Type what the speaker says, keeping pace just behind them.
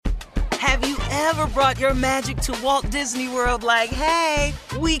Have you ever brought your magic to Walt Disney World like, hey,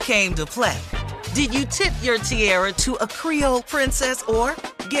 we came to play? Did you tip your tiara to a Creole princess or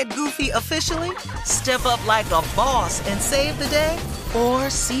get goofy officially? Step up like a boss and save the day? Or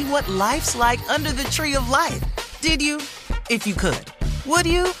see what life's like under the tree of life? Did you? If you could. Would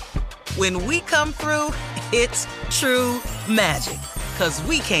you? When we come through, it's true magic. 'Cause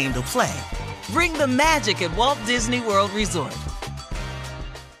we came to play. Bring the magic at Walt Disney World Resort.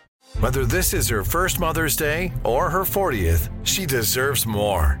 Whether this is her first Mother's Day or her 40th, she deserves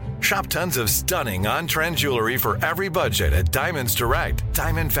more. Shop tons of stunning on-trend jewelry for every budget at Diamonds Direct.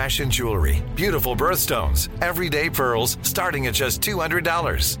 Diamond fashion jewelry, beautiful birthstones, everyday pearls starting at just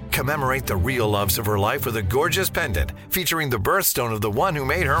 $200. Commemorate the real loves of her life with a gorgeous pendant featuring the birthstone of the one who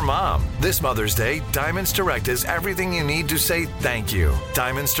made her mom. This Mother's Day, Diamonds Direct is everything you need to say thank you.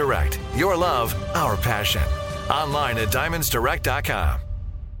 Diamonds Direct, your love, our passion. Online at diamondsdirect.com.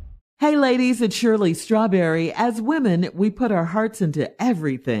 Hey ladies, it's Shirley Strawberry. As women, we put our hearts into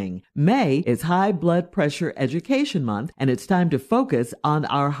everything. May is High Blood Pressure Education Month, and it's time to focus on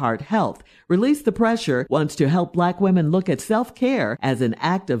our heart health. Release the Pressure wants to help Black women look at self-care as an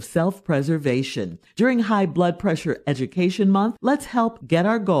act of self-preservation. During High Blood Pressure Education Month, let's help get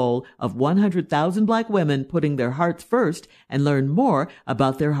our goal of 100,000 Black women putting their hearts first and learn more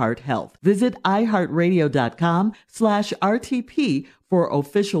about their heart health. Visit iHeartRadio.com/RTP for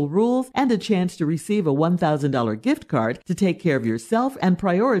official rules and a chance to receive a $1,000 gift card to take care of yourself and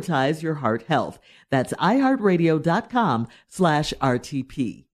prioritize your heart health. That's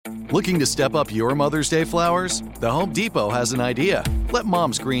iHeartRadio.com/RTP. Looking to step up your Mother's Day flowers? The Home Depot has an idea. Let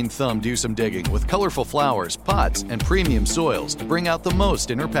Mom's green thumb do some digging with colorful flowers, pots, and premium soils to bring out the most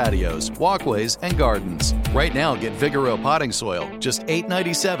in her patios, walkways, and gardens. Right now, get Vigoro potting soil, just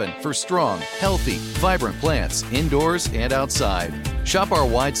 $8.97 for strong, healthy, vibrant plants indoors and outside. Shop our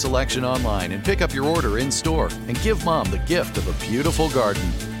wide selection online and pick up your order in-store and give Mom the gift of a beautiful garden.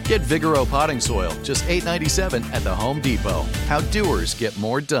 Get Vigoro potting soil, just $8.97 at the Home Depot. How doers get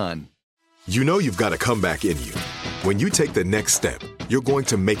more done. You know you've got a comeback in you. When you take the next step, you're going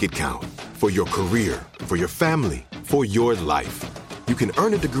to make it count. For your career, for your family, for your life. You can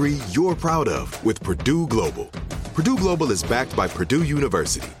earn a degree you're proud of with Purdue Global. Purdue Global is backed by Purdue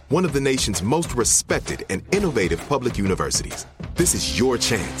University, one of the nation's most respected and innovative public universities. This is your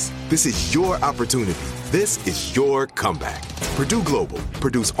chance. This is your opportunity. This is your comeback. Purdue Global,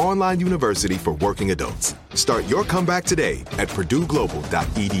 Purdue's online university for working adults. Start your comeback today at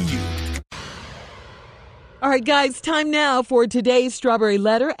purdueglobal.edu. All right, guys, time now for today's Strawberry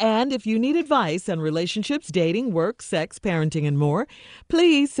Letter. And if you need advice on relationships, dating, work, sex, parenting, and more,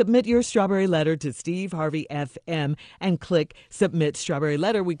 please submit your Strawberry Letter to Steve Harvey FM and click Submit Strawberry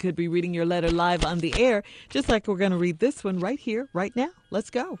Letter. We could be reading your letter live on the air, just like we're going to read this one right here, right now.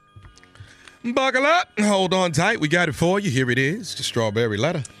 Let's go. Buckle up. Hold on tight. We got it for you. Here it is, the Strawberry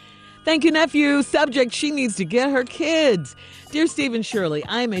Letter. Thank you, nephew. Subject, she needs to get her kids. Dear Steve and Shirley,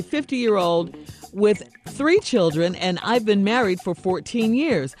 I am a 50-year-old with 3 children, and I've been married for 14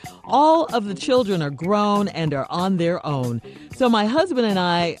 years. All of the children are grown and are on their own. So my husband and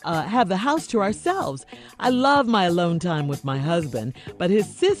I have the house to ourselves. I love my alone time with my husband, but his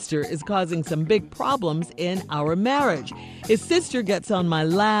sister is causing some big problems in our marriage. His sister gets on my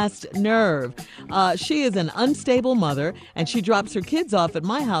last nerve. She is an unstable mother, and she drops her kids off at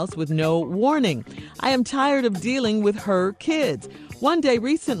my house with no warning. I am tired of dealing with her kids. One day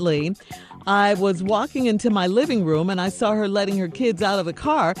recently, I was walking into my living room and I saw her letting her kids out of the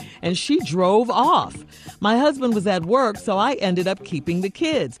car and she drove off. My husband was at work, so I ended up keeping the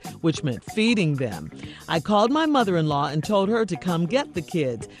kids, which meant feeding them. I called my mother-in-law and told her to come get the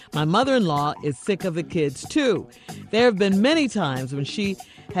kids. My mother-in-law is sick of the kids too. There have been many times when she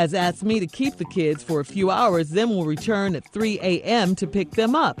has asked me to keep the kids for a few hours, then will return at 3 a.m. to pick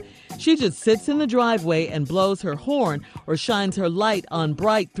them up. She just sits in the driveway and blows her horn or shines her light on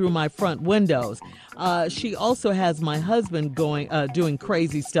bright through my front windows. She also has my husband doing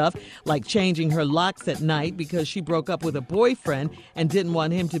crazy stuff, like changing her locks at night because she broke up with a boyfriend and didn't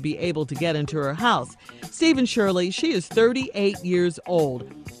want him to be able to get into her house. Steve and Shirley, she is 38 years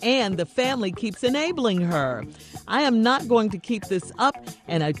old, and the family keeps enabling her. I am not going to keep this up,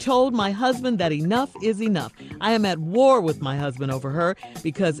 and I told my husband that enough is enough. I am at war with my husband over her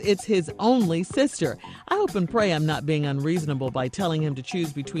because it's his only sister. I hope and pray I'm not being unreasonable by telling him to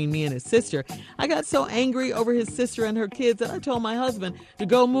choose between me and his sister. I got so angry over his sister and her kids that I told my husband to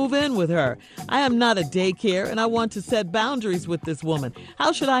go move in with her. I am not a daycare, and I want to set boundaries with this woman.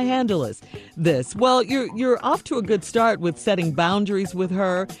 How should I handle this? this? Well, you're off to a good start with setting boundaries with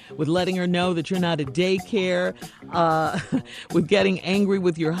her, with letting her know that you're not a daycare, with getting angry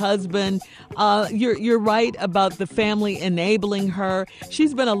with your husband. You're right about the family enabling her.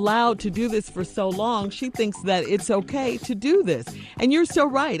 She's been allowed to do this for so long. She thinks that it's okay to do this. And you're so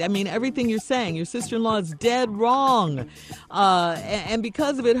right. I mean, everything you're saying, your sister-in-law is dead wrong. And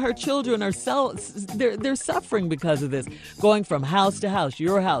because of it, her children are they're suffering because of this, going from house to house,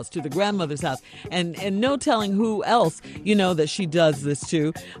 your house to the grandmother's house, and no telling who else, that she does this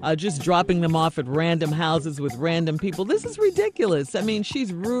to, just dropping them off at random houses with random people. This is ridiculous. I mean,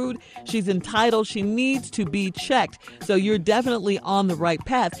 she's rude. She's entitled. She needs to be checked. So you're definitely on the right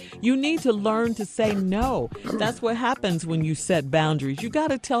path. You need to learn to say no. That's what happens when you set boundaries. You got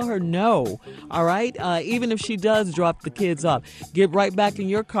to tell her no, all right? Even if she does drop the kids off, get right back in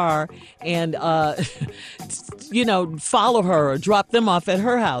your car and, follow her or drop them off at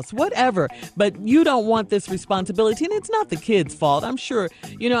her house, whatever. But you don't want this responsibility, and it's not the kids' fault. I'm sure,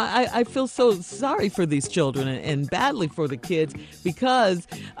 I feel so sorry for these children and badly for the kids because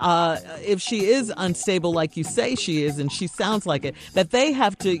if she is unstable like you say she is, and she sounds like it, that they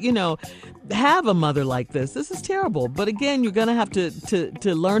have to, have a mother like this. This is terrible. But again, you're going to have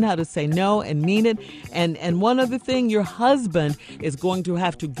to learn how to say no and mean it. And one other thing, your husband is going to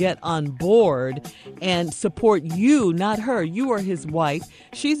have to get on board and support you, not her. You are his wife.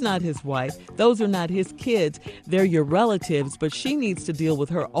 She's not his wife. Those are not his kids. They're your relatives, but she needs to deal with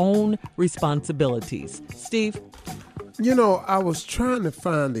her own responsibilities. Steve? I was trying to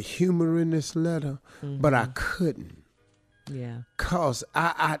find the humor in this letter, but I couldn't. Yeah. Because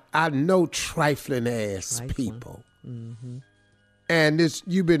I know trifling ass people. Mm-hmm. And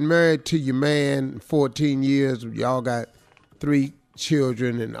you've been married to your man 14 years. Y'all got 3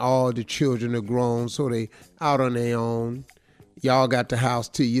 children, and all the children are grown, so they out on their own. Y'all got the house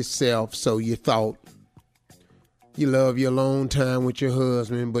to yourself, so you thought you love your alone time with your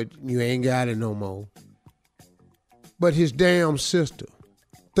husband, but you ain't got it no more. But his damn sister,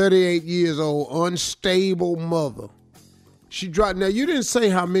 38 years old, unstable mother. She dropped. Now, you didn't say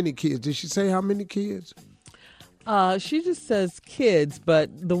how many kids. Did she say how many kids? She just says kids, but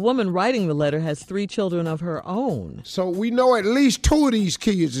the woman writing the letter has 3 children of her own. So we know at least 2 of these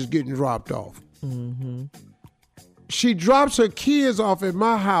kids is getting dropped off. Mm-hmm. She drops her kids off at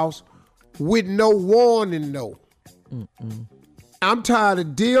my house with no warning, no. Mm-mm. I'm tired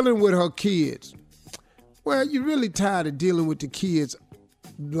of dealing with her kids. Well, you're really tired of dealing with the kids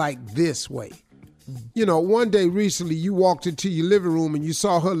like this way. One day recently you walked into your living room and you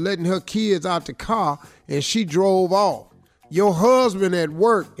saw her letting her kids out the car and she drove off. Your husband at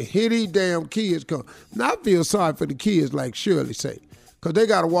work, here these damn kids come. Now I feel sorry for the kids, like Shirley say, because they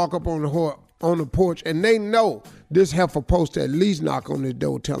got to walk up on the porch and they know this heifer supposed to at least knock on the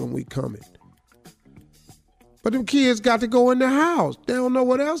door, tell them we coming. But them kids got to go in the house. They don't know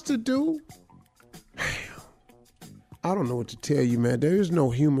what else to do. I don't know what to tell you, man. There is no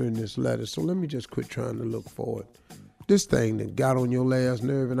humor in this letter, so let me just quit trying to look forward. This thing that got on your last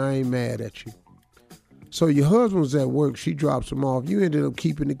nerve, and I ain't mad at you. So your husband was at work. She drops him off. You ended up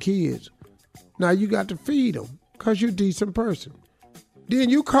keeping the kids. Now you got to feed them because you're a decent person.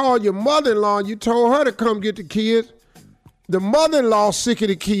 Then you called your mother-in-law and you told her to come get the kids. The mother-in-law sick of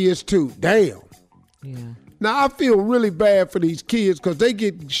the kids too. Damn. Yeah. Now, I feel really bad for these kids because they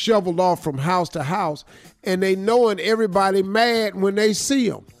get shoveled off from house to house and they knowing everybody mad when they see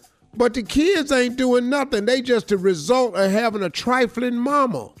them. But the kids ain't doing nothing. They just the result of having a trifling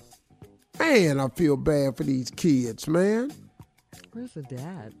mama. Man, I feel bad for these kids, man. Where's the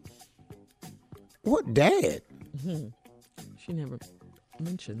dad? What dad? Mm-hmm. She never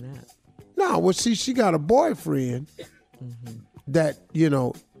mentioned that. No, well, see, she got a boyfriend that,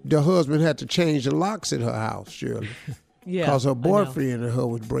 the husband had to change the locks at her house, Shirley. Yeah, because her boyfriend and her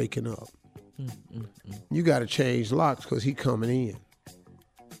was breaking up. You got to change locks because he coming in.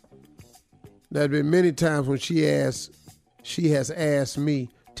 There have been many times when she has asked me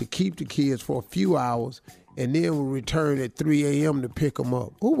to keep the kids for a few hours and then will return at 3 a.m. to pick them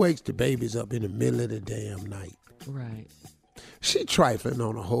up. Who wakes the babies up in the middle of the damn night? Right. She trifling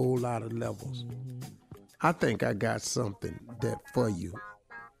on a whole lot of levels. I think I got something for you.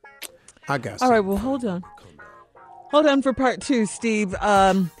 I got. All right. Well, hold on. Hold on for part 2, Steve.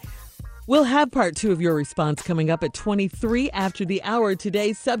 We'll have part 2 of your response coming up at 23 after the hour.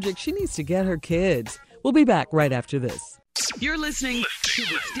 Today's subject: she needs to get her kids. We'll be back right after this. You're listening to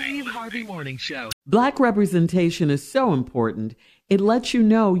the Steve Harvey Morning Show. Black representation is so important. It lets you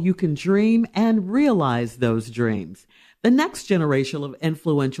know you can dream and realize those dreams. The next generation of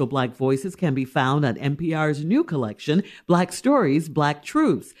influential Black voices can be found on NPR's new collection, Black Stories, Black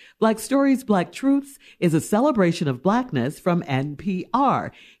Truths. Black Stories, Black Truths is a celebration of Blackness from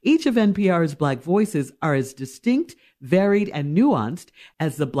NPR. Each of NPR's Black voices are as distinct, varied, and nuanced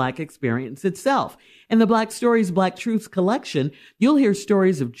as the Black experience itself. In the Black Stories, Black Truths collection, you'll hear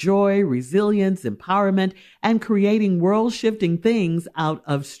stories of joy, resilience, empowerment, and creating world-shifting things out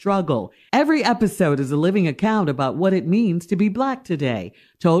of struggle. Every episode is a living account about what it means to be Black today,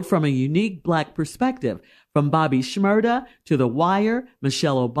 told from a unique Black perspective. From Bobby Shmurda to The Wire,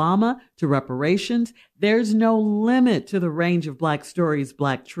 Michelle Obama to reparations, there's no limit to the range of Black Stories,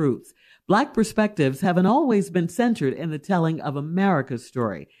 Black Truths. Black perspectives haven't always been centered in the telling of America's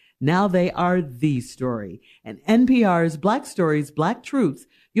story. Now they are the story. In NPR's Black Stories, Black Truths,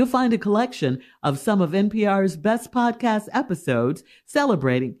 you'll find a collection of some of NPR's best podcast episodes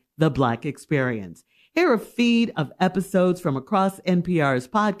celebrating the Black experience. Hear a feed of episodes from across NPR's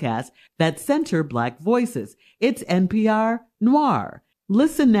podcasts that center Black voices. It's NPR Noir.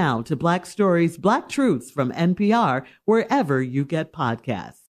 Listen now to Black Stories, Black Truths from NPR wherever you get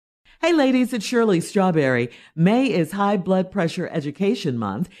podcasts. Hey ladies, it's Shirley Strawberry. May is High Blood Pressure Education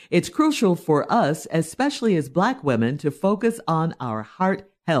Month. It's crucial for us, especially as Black women, to focus on our heart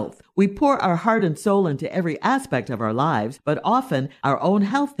health. We pour our heart and soul into every aspect of our lives, but often our own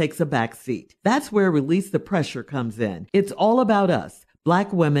health takes a back seat. That's where Release the Pressure comes in. It's all about us.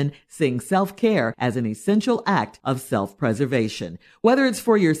 Black women seeing self-care as an essential act of self-preservation. Whether it's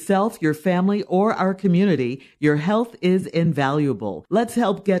for yourself, your family, or our community, your health is invaluable. Let's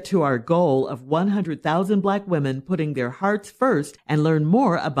help get to our goal of 100,000 Black women putting their hearts first and learn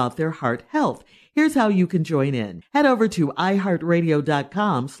more about their heart health. Here's how you can join in. Head over to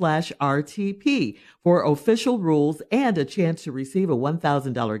iHeartRadio.com/RTP for official rules and a chance to receive a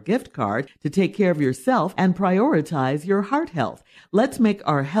 $1,000 gift card to take care of yourself and prioritize your heart health. Let's make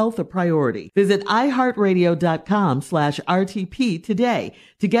our health a priority. Visit iHeartRadio.com/RTP today.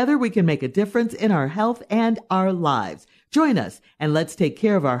 Together we can make a difference in our health and our lives. Join us and let's take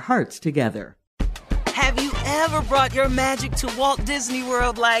care of our hearts together. Have you ever brought your magic to Walt Disney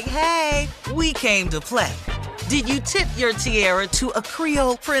World like, hey, we came to play? Did you tip your tiara to a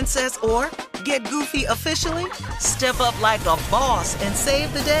Creole princess or get goofy officially? Step up like a boss and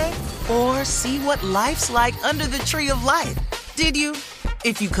save the day? Or see what life's like under the tree of life? Did you?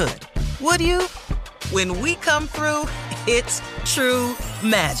 If you could. Would you? When we come through, it's true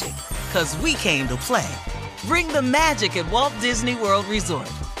magic. 'Cause we came to play. Bring the magic at Walt Disney World Resort.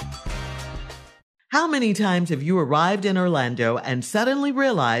 How many times have you arrived in Orlando and suddenly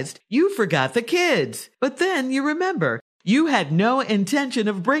realized you forgot the kids? But then you remember, you had no intention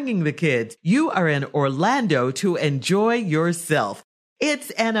of bringing the kids. You are in Orlando to enjoy yourself. It's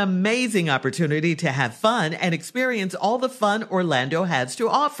an amazing opportunity to have fun and experience all the fun Orlando has to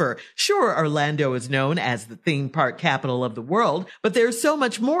offer. Sure, Orlando is known as the theme park capital of the world, but there's so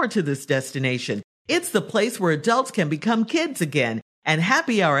much more to this destination. It's the place where adults can become kids again, and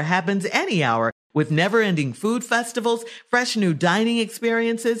happy hour happens any hour, with never-ending food festivals, fresh new dining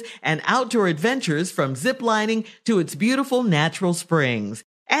experiences, and outdoor adventures from zip-lining to its beautiful natural springs.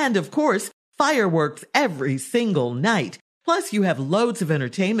 And, of course, fireworks every single night. Plus, you have loads of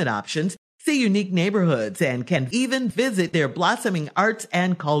entertainment options, see unique neighborhoods, and can even visit their blossoming arts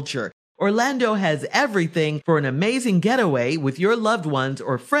and culture. Orlando has everything for an amazing getaway with your loved ones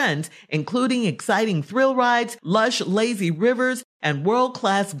or friends, including exciting thrill rides, lush, lazy rivers, and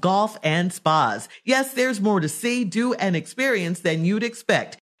world-class golf and spas. Yes, there's more to see, do, and experience than you'd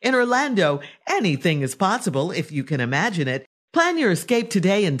expect. In Orlando, anything is possible if you can imagine it. Plan your escape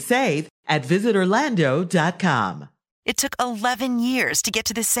today and save at visitorlando.com. It took 11 years to get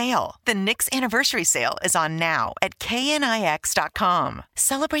to this sale. The Knix Anniversary Sale is on now at knix.com.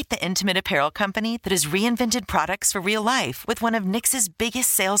 Celebrate the intimate apparel company that has reinvented products for real life with one of Knix's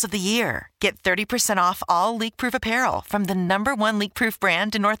biggest sales of the year. Get 30% off all leak-proof apparel from the #1 leak-proof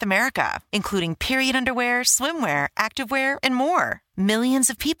brand in North America, including period underwear, swimwear, activewear, and more. Millions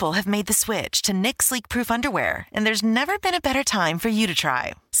of people have made the switch to Knix leak-proof underwear, and there's never been a better time for you to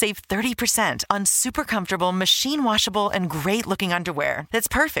try. Save 30% on super comfortable, machine-washable, and great-looking underwear that's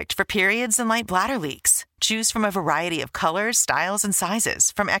perfect for periods and light bladder leaks. Choose from a variety of colors, styles, and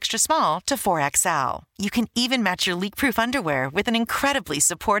sizes, from extra small to 4XL. You can even match your leak-proof underwear with an incredibly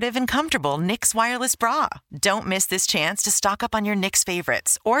supportive and comfortable Knix wireless bra. Don't miss this chance to stock up on your Knix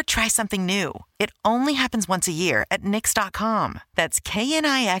favorites or try something new. It only happens once a year at Knix.com. That's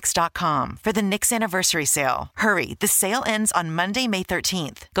KNIX.com for the Knix Anniversary Sale. Hurry, the sale ends on Monday, May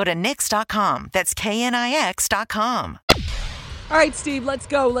 13th. Go to Knix.com. That's KNIX.com. All right, Steve, let's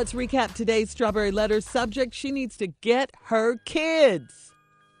go. Let's recap today's Strawberry Letter subject. She needs to get her kids.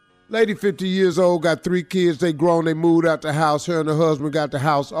 Lady, 50 years old, got 3 kids. They grown, they moved out the house. Her and her husband got the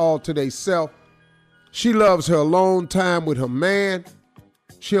house all to themselves. She loves her alone time with her man.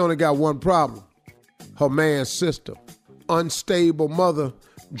 She only got one problem. Her man's sister, unstable mother,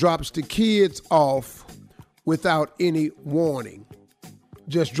 drops the kids off without any warning.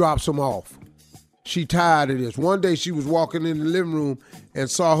 Just drops them off. She tired of this. One day she was walking in the living room and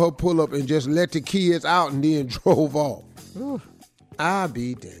saw her pull up and just let the kids out and then drove off. I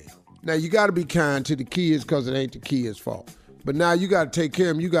be damned. Now you got to be kind to the kids because it ain't the kids' fault. But now you got to take care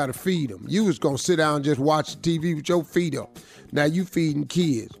of them. You got to feed them. You was going to sit down and just watch the TV with your feet up. Now you feeding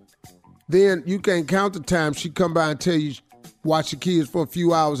kids. Then you can't count the time she come by and tell you watch the kids for a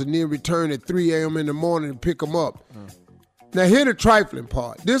few hours and then return at 3 a.m. in the morning and pick them up. Now, here the trifling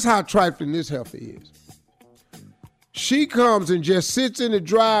part. This how trifling this heifer is. She comes and just sits in the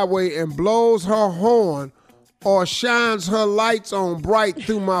driveway and blows her horn or shines her lights on bright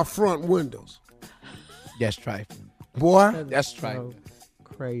through my front windows. That's trifling. Boy. That's trifling. So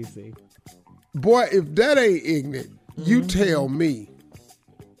crazy. Boy, if that ain't ignorant, you tell me.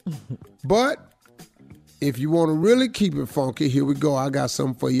 But if you want to really keep it funky, here we go. I got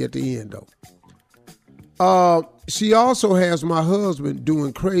something for you at the end, though. She also has my husband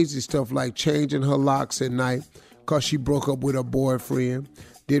doing crazy stuff like changing her locks at night because she broke up with her boyfriend,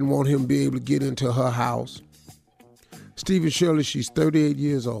 didn't want him to be able to get into her house. Steve and Shirley, she's 38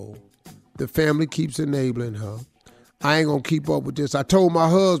 years old. The family keeps enabling her. I ain't going to keep up with this. I told my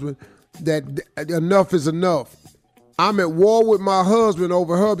husband that enough is enough. I'm at war with my husband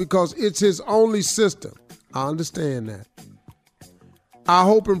over her because it's his only sister. I understand that. I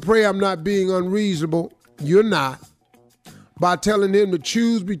hope and pray I'm not being unreasonable. You're not. By telling him to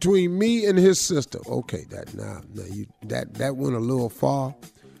choose between me and his sister. Okay, that went a little far,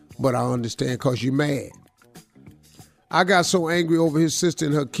 but I understand because you're mad. I got so angry over his sister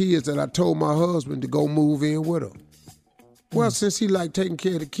and her kids that I told my husband to go move in with her. Well, since he liked taking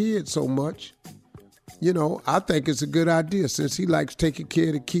care of the kids so much, I think it's a good idea. Since he likes taking care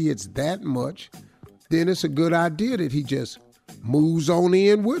of the kids that much, then it's a good idea that he just moves on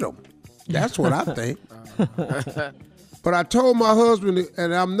in with them. That's what I think. But I told my husband,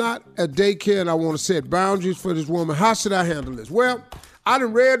 and I'm not a daycare and I want to set boundaries for this woman. How should I handle this? Well, I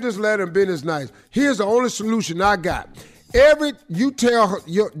done read this letter and been as nice. Here's the only solution I got. You tell her,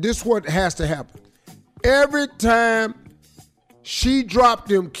 this is what has to happen. Every time she dropped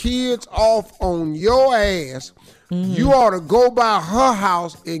them kids off on your ass, you ought to go by her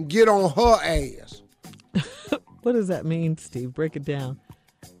house and get on her ass. What does that mean, Steve? Break it down.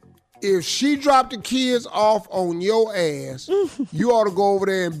 If she dropped the kids off on your ass, you ought to go over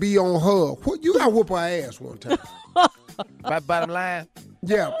there and be on her. You got to whoop her ass one time. My bottom line?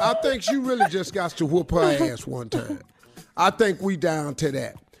 Yeah, I think she really just got to whoop her ass one time. I think we down to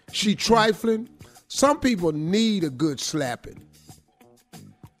that. She trifling. Some people need a good slapping.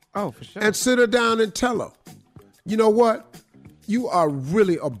 Oh, for sure. And sit her down and tell her, you know what? You are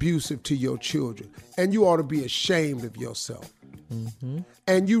really abusive to your children, and you ought to be ashamed of yourself. Mm-hmm.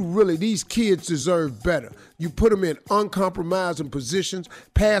 And these kids deserve better. You put them in uncompromising positions,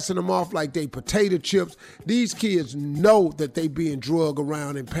 passing them off like they potato chips. These kids know that they being drugged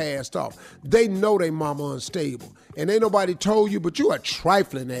around and passed off. They know they mama unstable. And ain't nobody told you, but you a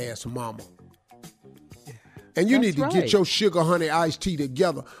trifling ass mama. And you need to get your sugar honey iced tea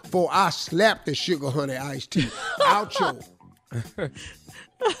together before I slap the sugar honey iced tea out your...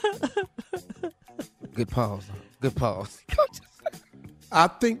 Good pause. Good pause. I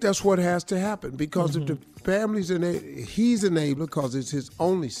think that's what has to happen because if the family's he's an enabler because it's his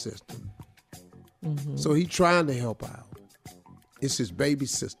only sister. So he's trying to help out. It's his baby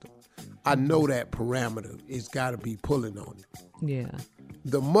sister. I know that parameter. It's got to be pulling on it. Yeah.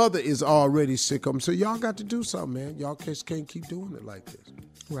 The mother is already sick of him, so y'all got to do something, man. Y'all just can't keep doing it like this.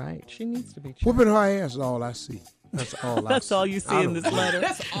 Right. She needs to be checked. Whooping her ass is all I see. That's all I see. That's all you see in this letter.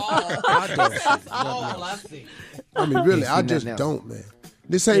 That's all I see. I mean, really, I just don't, man.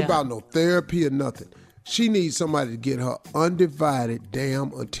 This ain't about no therapy or nothing. She needs somebody to get her undivided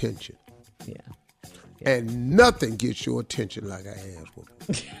damn attention. Yeah. And nothing gets your attention like a ass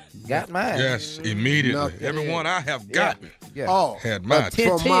whooping. Got mine. Yes, immediately. Nothing. Everyone I have gotten had mine.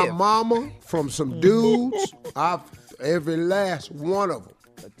 From my mama, from some dudes, every last one of them.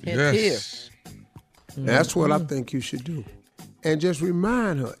 Yes. That's what I think you should do. And just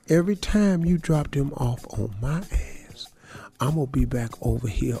remind her, every time you drop them off on my ass, I'm going to be back over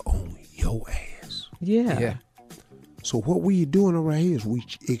here on your ass. Yeah. So what we doing right here is we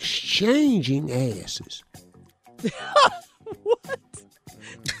exchanging asses. What?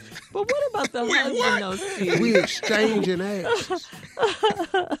 But what about the husband, though, Steve? We exchanging asses.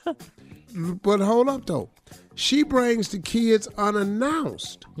 But hold up, though. She brings the kids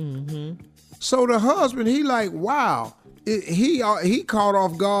unannounced. Mm-hmm. So the husband, he like, wow. He caught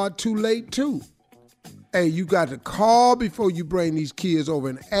off guard too late, too. Hey, you got to call before you bring these kids over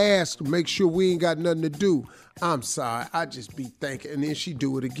and ask, make sure we ain't got nothing to do. I'm sorry, I just be thinking. And then she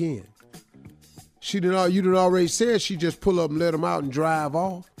do it again. You done already said she just pull up and let them out and drive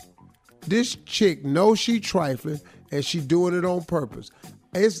off. This chick knows she trifling and she doing it on purpose.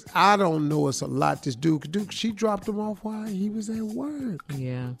 I don't know it's a lot this dude could do. She dropped him off while he was at work.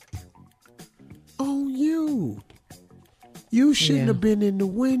 Yeah. On you. You shouldn't have been in the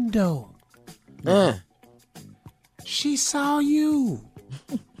window. She saw you.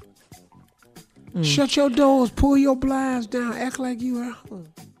 Shut your doors, pull your blinds down, act like you at home.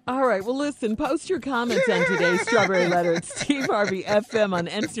 All right, well, listen, post your comments on today's Strawberry Letter at Steve Harvey FM on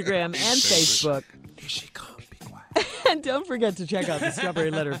Instagram and Facebook. Here she comes, be quiet. And don't forget to check out the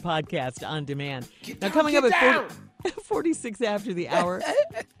Strawberry Letter podcast on demand. Now, coming up at 46 after the hour.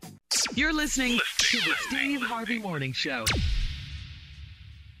 You're listening to the Steve Harvey Morning Show.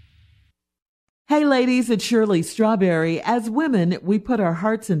 Hey ladies, it's Shirley Strawberry. As women, we put our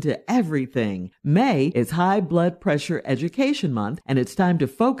hearts into everything. May is High Blood Pressure Education Month, and it's time to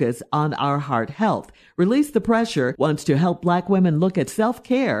focus on our heart health. Release the Pressure wants to help Black women look at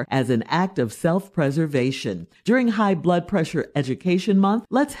self-care as an act of self-preservation. During High Blood Pressure Education Month,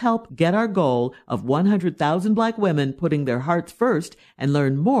 let's help get our goal of 100,000 Black women putting their hearts first and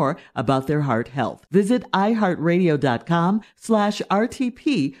learn more about their heart health. Visit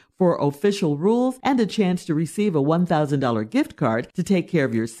iHeartRadio.com/RTP for official rules and a chance to receive a $1,000 gift card to take care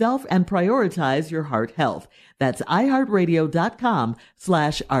of yourself and prioritize your heart health. That's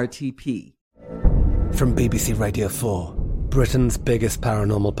iHeartRadio.com/RTP. From BBC Radio 4, Britain's biggest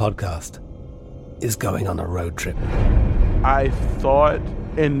paranormal podcast is going on a road trip. I thought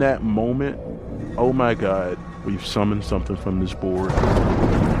in that moment, oh my God, we've summoned something from this board.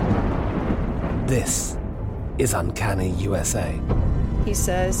 This is Uncanny USA. He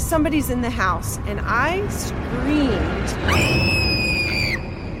says, somebody's in the house, and I screamed.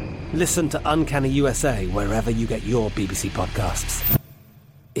 Listen to Uncanny USA wherever you get your BBC podcasts,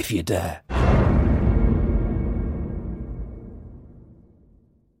 if you dare.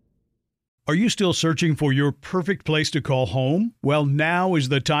 Are you still searching for your perfect place to call home? Well, now is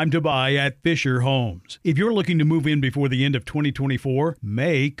the time to buy at Fisher Homes. If you're looking to move in before the end of 2024,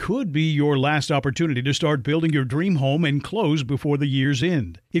 May could be your last opportunity to start building your dream home and close before the year's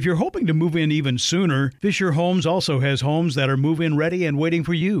end. If you're hoping to move in even sooner, Fisher Homes also has homes that are move-in ready and waiting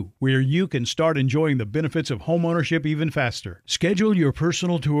for you, where you can start enjoying the benefits of homeownership even faster. Schedule your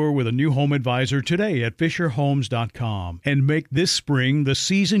personal tour with a new home advisor today at FisherHomes.com and make this spring the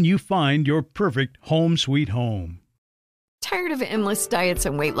season you find your perfect home sweet home. Tired of endless diets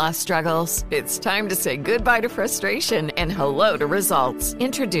and weight loss struggles? It's time to say goodbye to frustration and hello to results.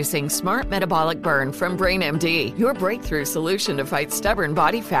 Introducing Smart Metabolic Burn from BrainMD, your breakthrough solution to fight stubborn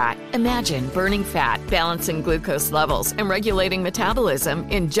body fat. Imagine burning fat, balancing glucose levels, and regulating metabolism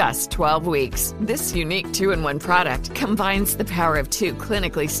in just 12 weeks. This unique 2-in-1 product combines the power of 2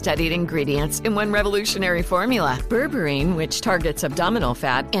 clinically studied ingredients in one revolutionary formula. Berberine, which targets abdominal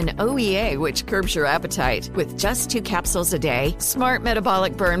fat, and OEA, which curbs your appetite. With just 2 capsules a day, Smart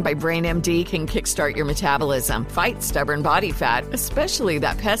Metabolic Burn by BrainMD can kickstart your metabolism, fight stubborn body fat, especially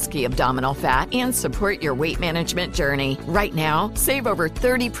that pesky abdominal fat, and support your weight management journey. Right now, save over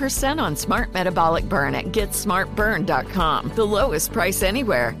 30% on Smart Metabolic Burn at GetSmartBurn.com. The lowest price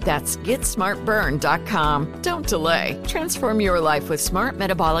anywhere. That's GetSmartBurn.com. Don't delay. Transform your life with Smart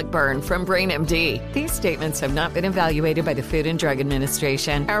Metabolic Burn from BrainMD. These statements have not been evaluated by the Food and Drug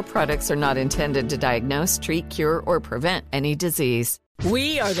Administration. Our products are not intended to diagnose, treat, cure, or prevent any disease.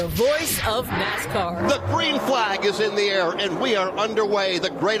 We are the voice of NASCAR. The green flag is in the air, and we are underway. The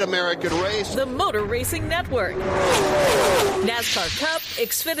Great American Race. The Motor Racing Network. NASCAR Cup,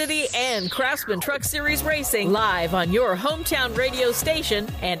 Xfinity, and Craftsman Truck Series Racing live on your hometown radio station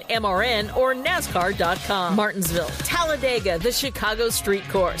and MRN or NASCAR.com. Martinsville, Talladega, the Chicago Street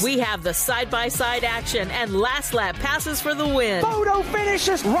Course. We have the side-by-side action and last lap passes for the win. Photo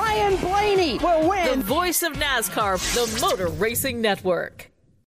finishes. Ryan Blaney will win. The voice of NASCAR, the Motor Racing Network.